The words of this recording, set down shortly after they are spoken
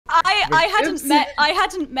I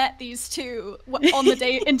hadn't met these two on the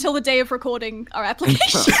day until the day of recording our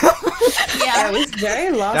application. Yeah, it was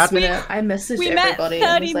very last minute. I messaged everybody. We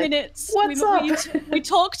met 30 minutes. What's up? We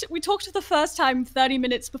talked for the first time 30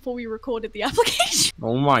 minutes before we recorded the application.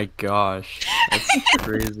 Oh my gosh, that's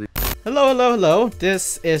crazy. Hello.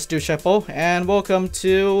 This is Dushepo, and welcome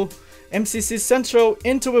to MCC Central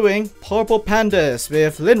interviewing Purple Pandas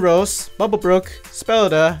with Linrose, Bubblebrook,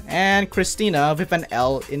 Spelda, and Christina with an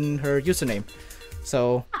L in her username.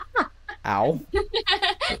 So, ow.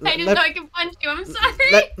 I didn't know I could punch you, I'm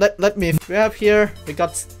sorry. Let me. We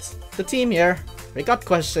got the team here, we got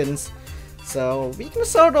questions. So, we can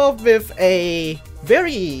start off with a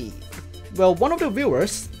one of the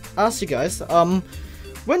viewers asked you guys,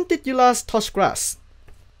 when did you last touch grass?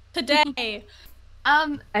 Today.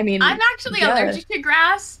 I mean, I'm actually allergic to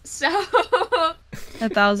grass, so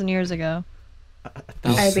 1,000 years ago.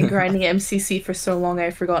 I've been grinding MCC for so long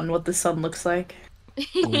I've forgotten what the sun looks like.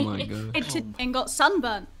 Oh my god. And got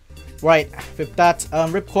sunburnt. Right, with that,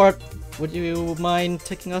 Ripcord, would you mind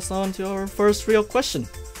taking us on to our first real question?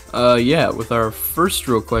 Yeah, with our first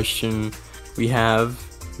real question, we have,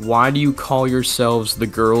 why do you call yourselves the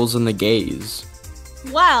girls and the gays?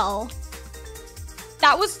 Well,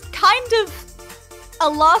 that was kind of a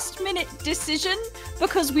last-minute decision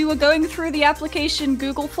because we were going through the application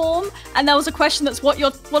Google form, and there was a question that's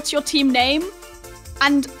what's your team name?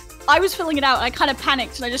 And I was filling it out, and I kind of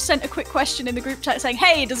panicked, and I just sent a quick question in the group chat saying,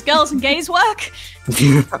 "Hey, does girls and gays work?"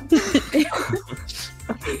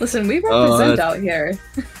 Listen, we represent out here.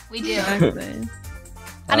 We do. And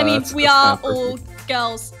I mean, we are all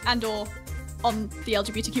girls and/or on the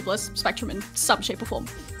LGBTQ plus spectrum in some shape or form.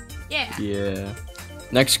 Yeah. Yeah.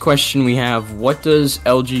 Next question we have, what does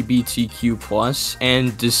LGBTQ plus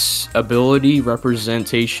and disability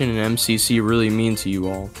representation in MCC really mean to you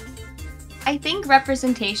all? I think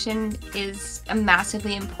representation is a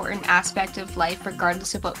massively important aspect of life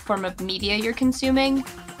regardless of what form of media you're consuming.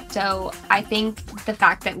 So I think the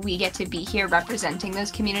fact that we get to be here representing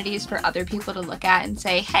those communities for other people to look at and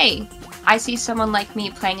say, hey, I see someone like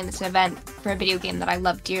me playing in this event for a video game that I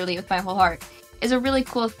love dearly with my whole heart is a really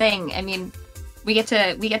cool thing. I mean, we get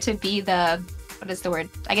to be the, what is the word?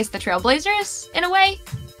 I guess the trailblazers in a way.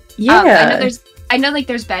 Yeah. I know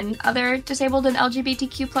there's been other disabled and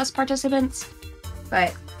LGBTQ plus participants,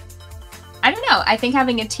 but I don't know. I think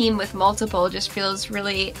having a team with multiple just feels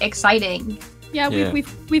really exciting. Yeah,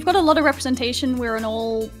 we've got a lot of representation. We're an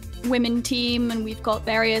all-women team, and we've got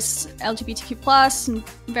various LGBTQ plus and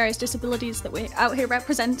various disabilities that we're out here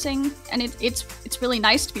representing, and it's really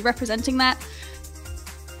nice to be representing that.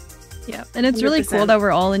 Yeah, and it's really cool that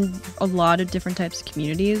we're all in a lot of different types of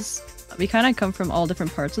communities. We kind of come from all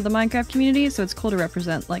different parts of the Minecraft community, so it's cool to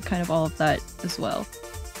represent like kind of all of that as well.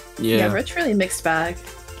 Yeah, it's really mixed bag.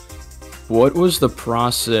 What was the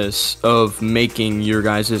process of making your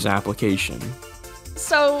guys' application?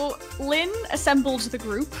 So Lynn assembled the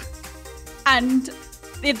group, and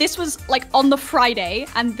this was like on the Friday,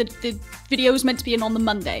 and the video was meant to be in on the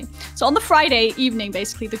Monday. So on the Friday evening,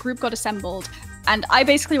 basically, the group got assembled, and I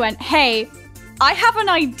basically went, hey, I have an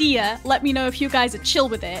idea, let me know if you guys are chill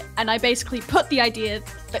with it. And I basically put the idea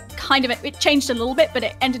that kind of, it changed a little bit, but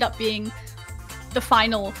it ended up being the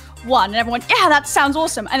final one. And everyone, yeah, that sounds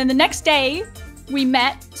awesome. And then the next day, we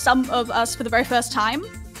met, some of us for the very first time,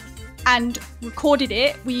 and recorded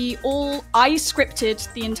it. I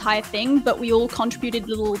scripted the entire thing, but we all contributed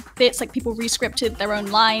little bits, like people re-scripted their own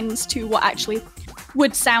lines to what actually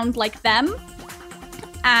would sound like them.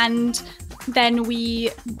 And then we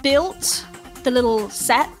built the little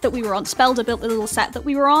set that we were on. Spelda built the little set that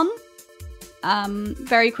we were on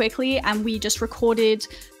very quickly, and we just recorded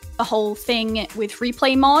the whole thing with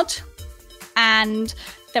replay mod. And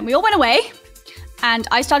then we all went away, and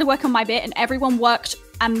I started working on my bit, and everyone worked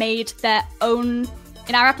and made their own.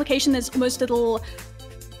 In our application, there's almost little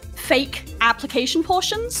fake application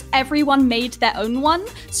portions. Everyone made their own one.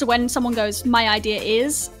 So when someone goes, my idea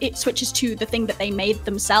is, it switches to the thing that they made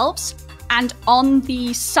themselves. And on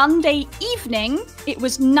the Sunday evening, it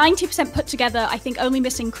was 90% put together, I think only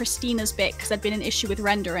missing Christina's bit because there'd been an issue with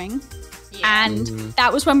rendering. Yeah. And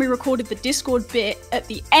that was when we recorded the Discord bit at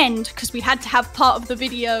the end, because we had to have part of the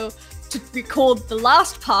video to record the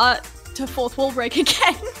last part to fourth wall break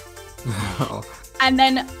again. Oh. And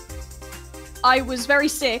then I was very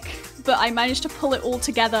sick, but I managed to pull it all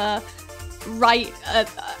together right at,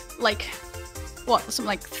 something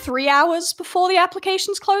like 3 hours before the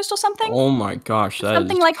application's closed or something. Oh my gosh,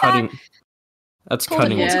 something like cutting. that. That's pulled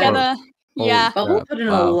cutting it all together. Yeah. But we'll put in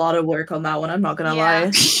a lot of work on that one, I'm not gonna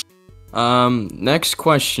lie. Next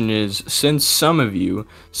question is, since some of you,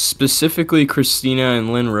 specifically Christina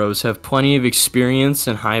and Lynn Rose, have plenty of experience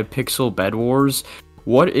in high pixel bed wars,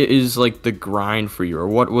 what is like the grind for you, or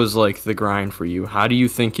what was like the grind for you? How do you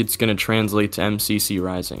think it's going to translate to MCC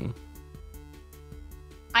Rising?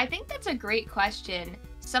 I think that's a great question.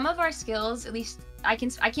 Some of our skills, at least I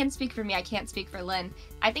can speak for me, I can't speak for Lynn.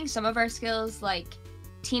 I think some of our skills like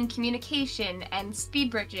team communication and speed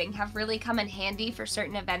bridging have really come in handy for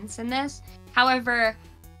certain events in this. However,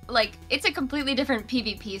 like, it's a completely different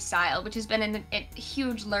PvP style, which has been a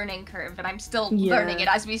huge learning curve, and I'm still learning it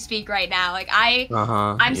as we speak right now. Like,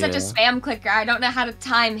 I'm such a spam clicker. I don't know how to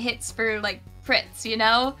time hits for, like, crits, you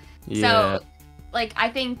know? Yeah. So, like, I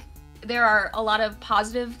think there are a lot of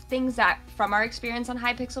positive things that, from our experience on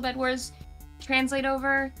High Pixel Bed Wars, translate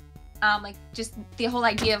over. Like, just the whole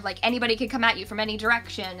idea of, like, anybody could come at you from any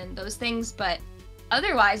direction and those things, but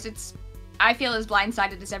otherwise, I feel as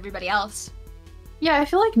blindsided as everybody else. Yeah, I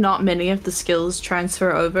feel like not many of the skills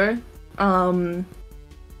transfer over. Probably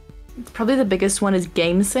the biggest one is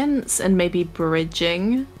game sense and maybe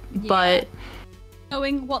bridging, but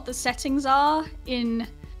knowing what the settings are in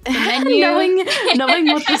the menu, knowing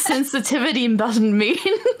what the sensitivity button means,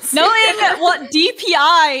 knowing what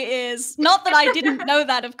DPI is. Not that I didn't know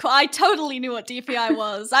that, of course. I totally knew what DPI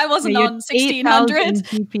was. I wasn't on 1600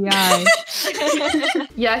 DPI.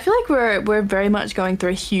 Yeah, I feel like we're very much going through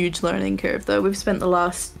a huge learning curve, though. We've spent the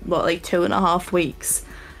last 2.5 weeks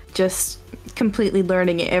just completely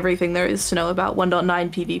learning everything there is to know about 1.9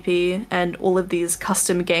 PvP and all of these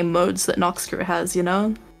custom game modes that Noxcrew has, you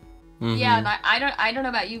know? Mm-hmm. Yeah, and I don't know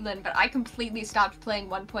about you, Lynn, but I completely stopped playing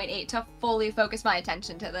 1.8 to fully focus my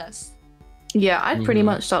attention to this. Yeah, I'd pretty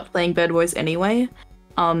much stopped playing Bed Wars anyway,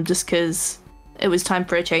 just because it was time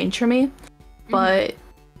for a change for me. But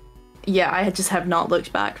yeah, I just have not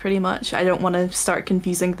looked back pretty much. I don't want to start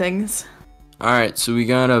confusing things. Alright, so we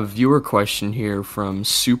got a viewer question here from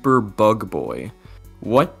Super Bug Boy.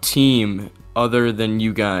 What team, other than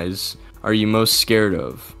you guys, are you most scared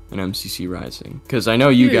of in MCC Rising? Because I know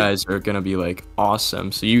you guys are gonna be like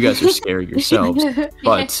awesome, so you guys are scared yourselves.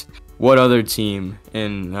 But what other team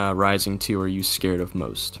in Rising 2 are you scared of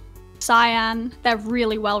most? Cyan, they're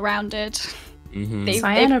really well-rounded.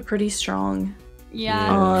 Cyan are pretty strong.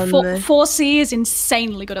 Yeah, 4C is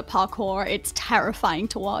insanely good at parkour. It's terrifying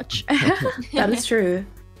to watch. That is true.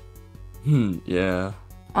 Yeah.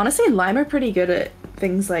 Honestly, Lime are pretty good at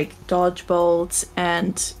things like dodge bolts,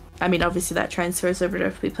 and I mean, obviously that transfers over to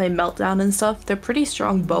if we play Meltdown and stuff. They're pretty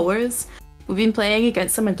strong bowers. We've been playing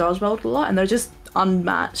against them in dodge bolt a lot, and they're just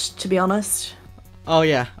unmatched, to be honest. Oh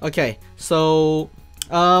yeah, okay. So,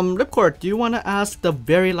 Ripcord, do you want to ask the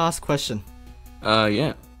very last question?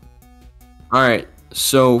 Yeah. Alright,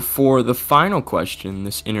 so for the final question,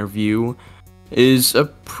 this interview is a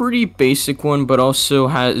pretty basic one, but also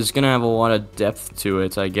is going to have a lot of depth to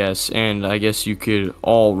it, I guess. And I guess you could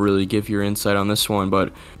all really give your insight on this one,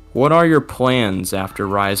 but what are your plans after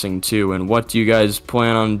Rising 2, and what do you guys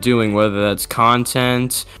plan on doing, whether that's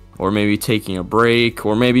content, or maybe taking a break,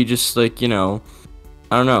 or maybe just, like, you know,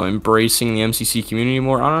 I don't know, embracing the MCC community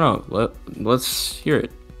more? I don't know. Let's hear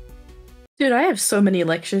it. Dude, I have so many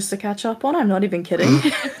lectures to catch up on, I'm not even kidding.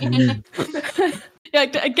 Yeah,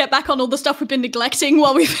 get back on all the stuff we've been neglecting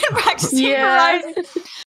while we've been practicing for Rising.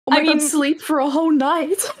 Oh my god, sleep for a whole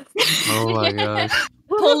night. Oh my gosh.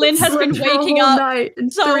 Poor Lynn has been waking up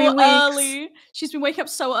so 3 weeks. early. She's been waking up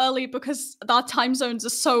so early because our time zones are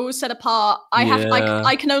so set apart.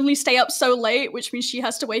 I can only stay up so late, which means she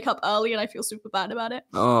has to wake up early, and I feel super bad about it.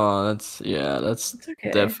 Oh, that's okay.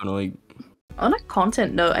 Definitely. On a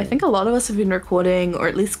content note, I think a lot of us have been recording or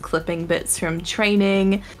at least clipping bits from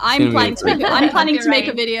training. I'm planning to make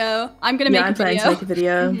a video. I'm gonna make a video. I'm planning to make a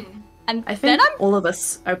video. And I think all of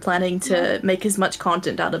us are planning to make as much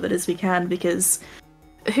content out of it as we can, because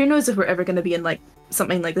who knows if we're ever going to be in like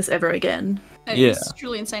something like this ever again. It's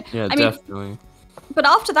truly insane. Yeah, I mean, definitely. But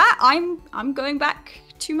after that, I'm going back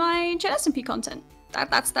to my Gen SMP content.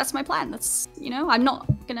 That's my plan. That's, you know, I'm not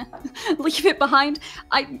gonna leave it behind.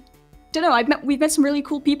 I don't know. We've met some really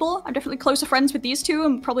cool people. I'm definitely closer friends with these two.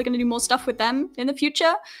 I'm probably going to do more stuff with them in the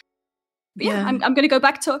future. But yeah, I'm going to go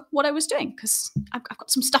back to what I was doing because I've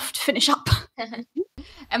got some stuff to finish up.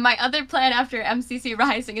 And my other plan after MCC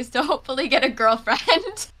Rising is to hopefully get a girlfriend.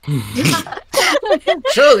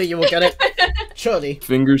 Surely you will get it. Surely.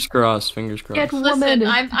 Fingers crossed. Fingers crossed. Get woman.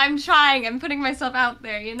 Listen, I'm trying. I'm putting myself out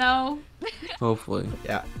there, you know? Hopefully.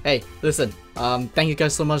 Yeah. Hey, listen. Thank you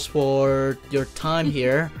guys so much for your time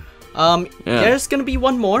here. There's gonna be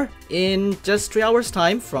one more in just 3 hours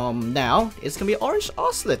time from now. It's gonna be Orange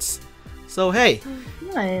Oslets. So hey,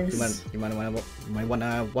 Nice. you might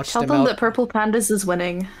wanna watch Tell them them out. that Purple Pandas is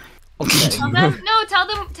winning. Okay.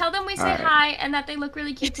 Tell them we say hi and that they look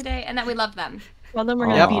really cute today and that we love them. Well, then we're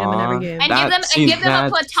gonna beat them in every game. And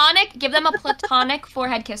give them a platonic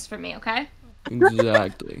forehead kiss for me, okay?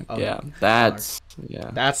 Exactly. Oh, yeah. That's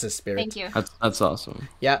That's the spirit. Thank you. that's awesome.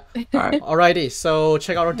 Yeah. Alright. Alrighty. So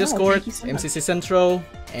check out our Discord, thank you so much. MCC Central,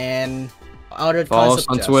 and other Follow kinds us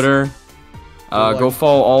of on jazz. Twitter. Go Go on.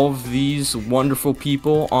 follow all of these wonderful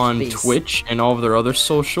people on Please. Twitch and all of their other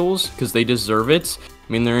socials because they deserve it.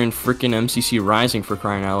 I mean, they're in freaking MCC Rising for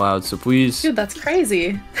crying out loud. So please Dude, that's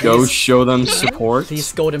crazy. go show them support.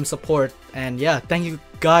 Please go them support. And yeah, thank you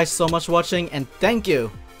guys so much for watching, and thank you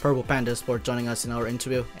Purple Pandas for joining us in our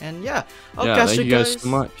interview. And yeah, I'll Yeah, catch thank you you guys so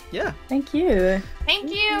much. Yeah, Thank you. Thank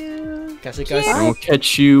you. catch you guys. And we'll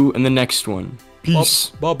catch you in the next one.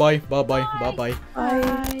 Peace. Bye bye. Bye bye. Bye bye.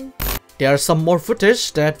 Bye. There are some more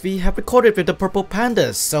footage that we have recorded with the Purple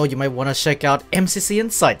Pandas, so you might want to check out MCC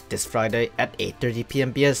Insight this Friday at 8:30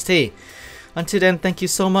 p.m. BST. Until then, thank you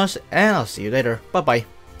so much, and I'll see you later. Bye bye.